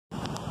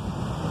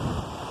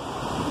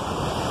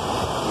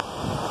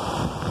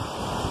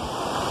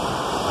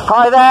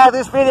Hi there,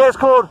 this video is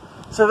called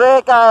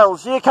Severe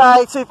Gales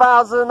UK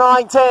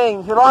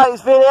 2019. If you like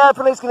this video,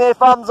 please give me a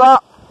thumbs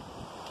up.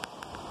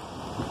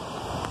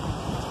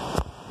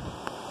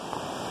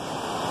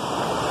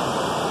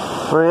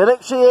 We're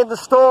literally in the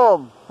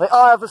storm, the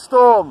eye of the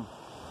storm.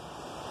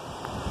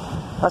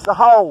 That's the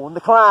hole in the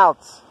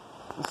clouds,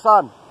 the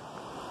sun.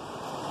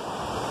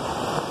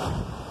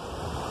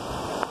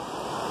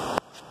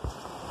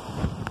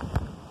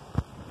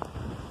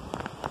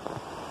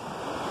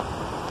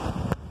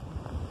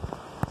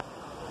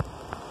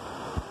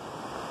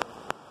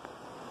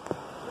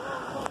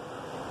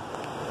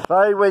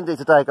 Very windy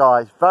today,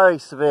 guys, very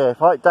severe,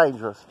 quite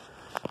dangerous.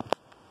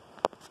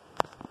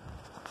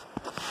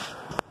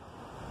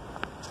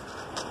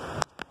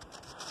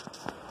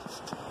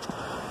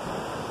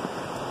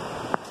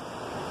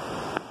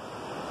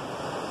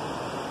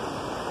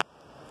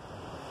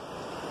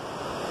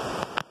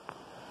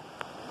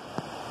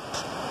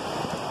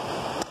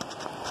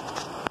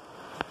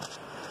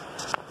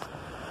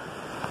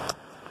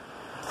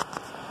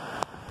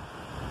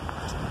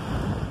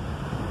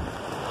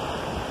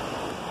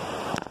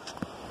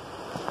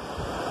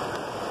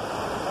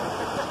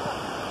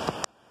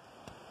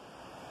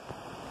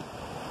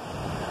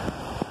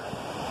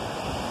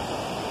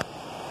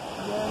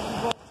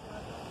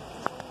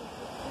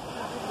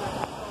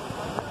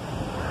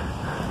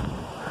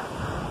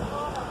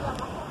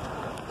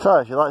 So,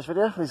 if you like this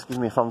video, please give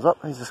me a thumbs up,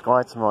 please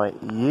subscribe to my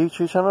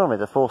YouTube channel, may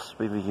the force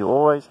be with you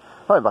always.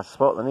 Going back to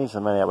sport, the news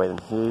and many outweigh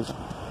the news.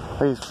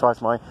 Please subscribe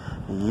to my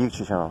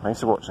YouTube channel. Thanks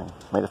for watching.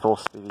 May the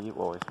force be with you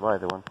always. Bye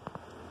everyone.